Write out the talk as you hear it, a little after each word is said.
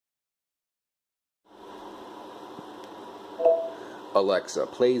Alexa,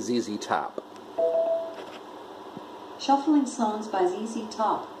 play ZZ Top. Shuffling songs by ZZ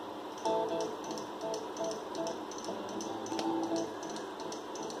Top.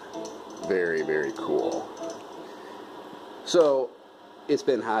 Very, very cool. So, it's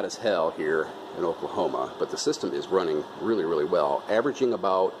been hot as hell here in Oklahoma, but the system is running really, really well, averaging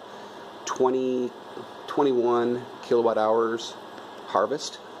about 21 kilowatt hours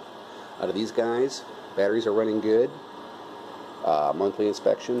harvest out of these guys. Batteries are running good. Monthly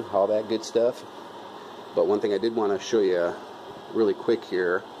inspection, all that good stuff. But one thing I did want to show you really quick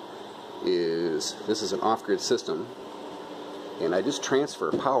here is this is an off-grid system, and I just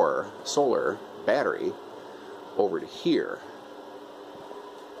transfer power, solar, battery, over to here.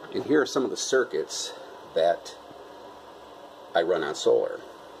 And here are some of the circuits that I run on solar.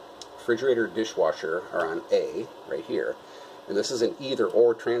 Refrigerator, dishwasher are on A, right here. And this is an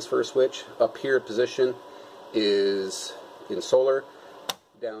either-or transfer switch. Up here, position is in solar.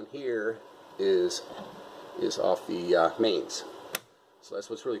 Down here is off the mains. So that's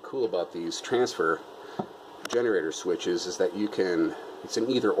what's really cool about these transfer generator switches, is that you can, it's an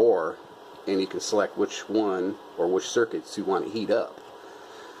either-or, and you can select which one or which circuits you want to heat up.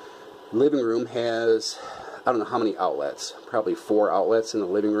 Living room has, I don't know how many outlets, probably 4 outlets in the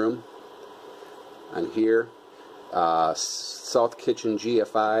living room. On here, South Kitchen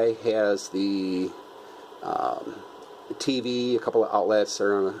GFI has the TV, a couple of outlets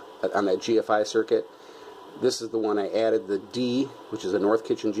are on that GFI circuit. This is the one I added, the D, which is a North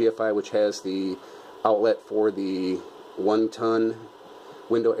Kitchen GFI, which has the outlet for the 1-ton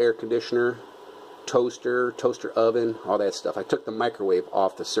window air conditioner, toaster oven, all that stuff. I took the microwave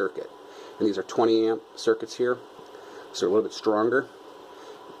off the circuit. And these are 20 amp circuits here, so they're a little bit stronger.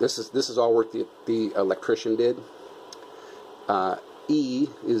 This is all work the electrician did. E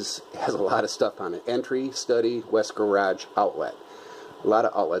has a lot of stuff on it. Entry, study, west garage, outlet. A lot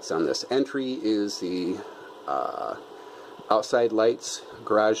of outlets on this. Entry is the outside lights,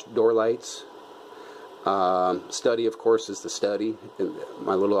 garage door lights. Study, of course, is the study, in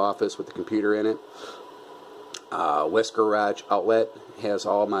my little office with the computer in it. West garage outlet has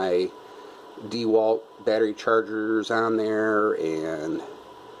all my DeWalt battery chargers on there, and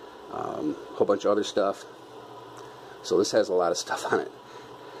a whole bunch of other stuff. So this has a lot of stuff on it.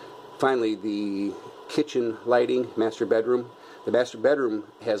 Finally, the kitchen lighting, master bedroom. The master bedroom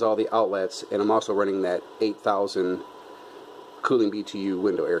has all the outlets, and I'm also running that 8,000 cooling BTU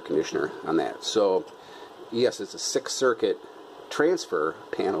window air conditioner on that. So yes, it's a 6-circuit transfer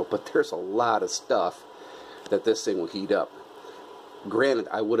panel, but there's a lot of stuff that this thing will heat up. Granted,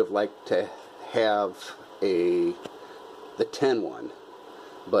 I would have liked to have the 10 one,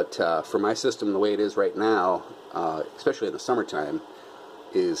 but for my system the way it is right now, especially in the summertime,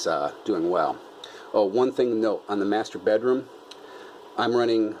 is doing well. Oh, one thing to note on the master bedroom, I'm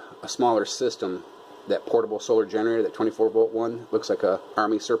running a smaller system, that portable solar generator, that 24-volt one, looks like a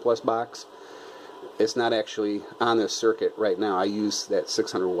Army surplus box. It's not actually on this circuit right now. I use that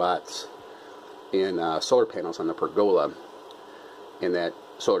 600 watts in solar panels on the pergola in that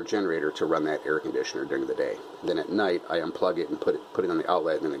solar generator to run that air conditioner during the day. Then at night I unplug it and put it on the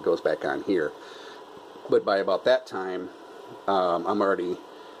outlet, and then it goes back on here. But by about that time, I'm already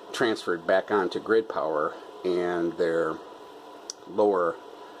transferred back onto grid power and their lower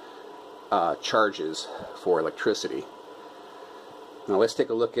charges for electricity. Now let's take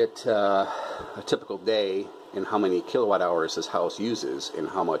a look at a typical day and how many kilowatt hours this house uses and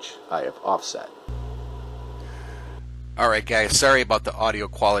how much I have offset. Alright guys, sorry about the audio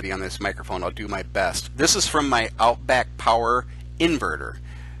quality on this microphone. I'll do my best. This is from my Outback Power inverter.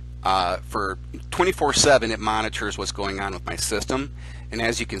 For 24/7 it monitors what's going on with my system, and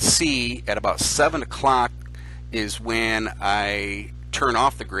as you can see, at about 7 o'clock is when I turn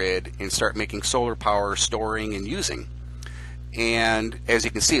off the grid and start making solar power, storing and using. And as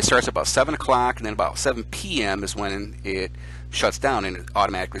you can see, it starts about 7 o'clock, and then about 7 p.m. is when it shuts down and it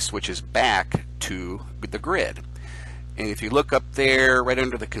automatically switches back to the grid. And if you look up there right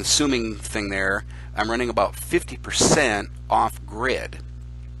under the consuming thing there, I'm running about 50% off grid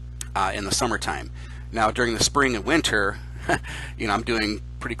in the summertime. Now during the spring and winter, you know, I'm doing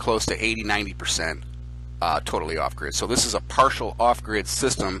pretty close to 80-90% totally off grid. So this is a partial off grid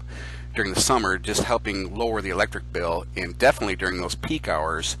system during the summer, just helping lower the electric bill, and definitely during those peak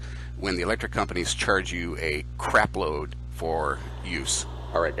hours when the electric companies charge you a crap load for use.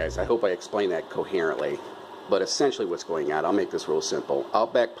 Alright guys, I hope I explained that coherently, but essentially what's going on, I'll make this real simple.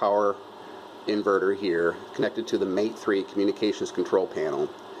 Outback Power inverter here, connected to the Mate 3 communications control panel,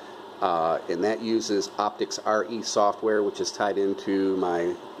 and that uses Optics RE software, which is tied into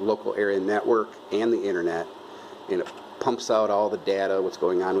my local area network and the internet. and it pumps out all the data, what's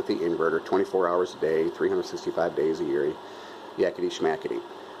going on with the inverter, 24 hours a day, 365 days a year, yakety schmackety.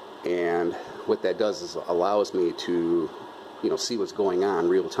 And what that does is allows me to, see what's going on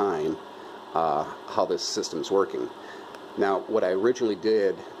real time, how this system's working. Now, what I originally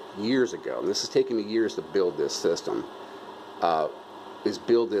did years ago, and this has taken me years to build this system, is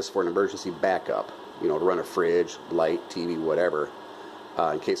build this for an emergency backup, to run a fridge, light, TV, whatever,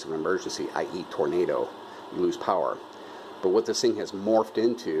 in case of an emergency, i.e. tornado, you lose power. But what this thing has morphed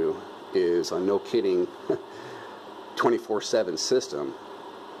into is a no kidding 24/7 system,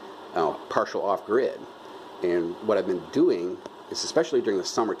 partial off grid. And what I've been doing is, especially during the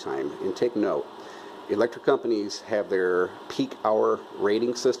summertime, and take note, electric companies have their peak hour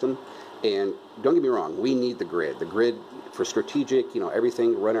rating system, and don't get me wrong, we need the grid. The grid for strategic,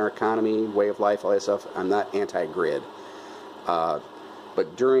 everything, run our economy, way of life, all that stuff. I'm not anti-grid.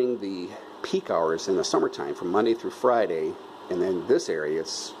 But during the peak hours in the summertime, from Monday through Friday, and then this area,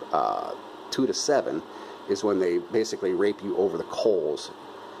 it's 2 to 7, is when they basically rape you over the coals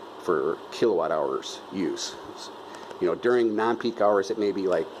for kilowatt hours use. During non-peak hours, it may be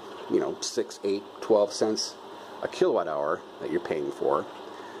like, 6, 8, 12 cents a kilowatt hour that you're paying for.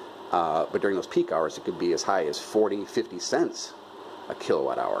 But during those peak hours, it could be as high as 40, 50 cents a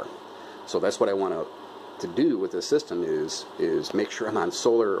kilowatt hour. So that's what I want to do with this system is make sure I'm on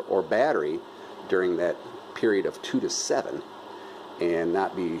solar or battery during that period of 2 to 7 and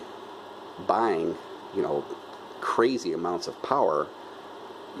not be buying, crazy amounts of power,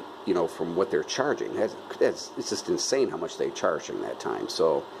 from what they're charging. It's just insane how much they charge during that time.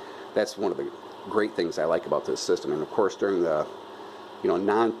 So that's one of the great things I like about this system. And of course, during the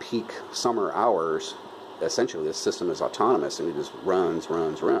non-peak summer hours, essentially this system is autonomous and it just runs.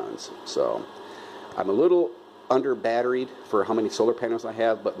 So I'm a little under batteried for how many solar panels I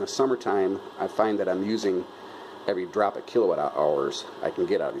have, but in the summertime I find that I'm using every drop of kilowatt hours I can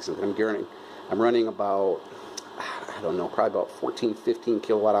get out of these things. I'm running about, I don't know, probably about 14, 15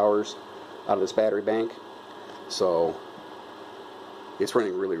 kilowatt hours out of this battery bank. So it's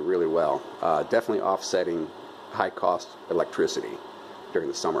running really, really well. Definitely offsetting high cost electricity during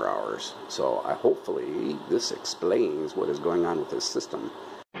the summer hours. So hopefully this explains what is going on with this system.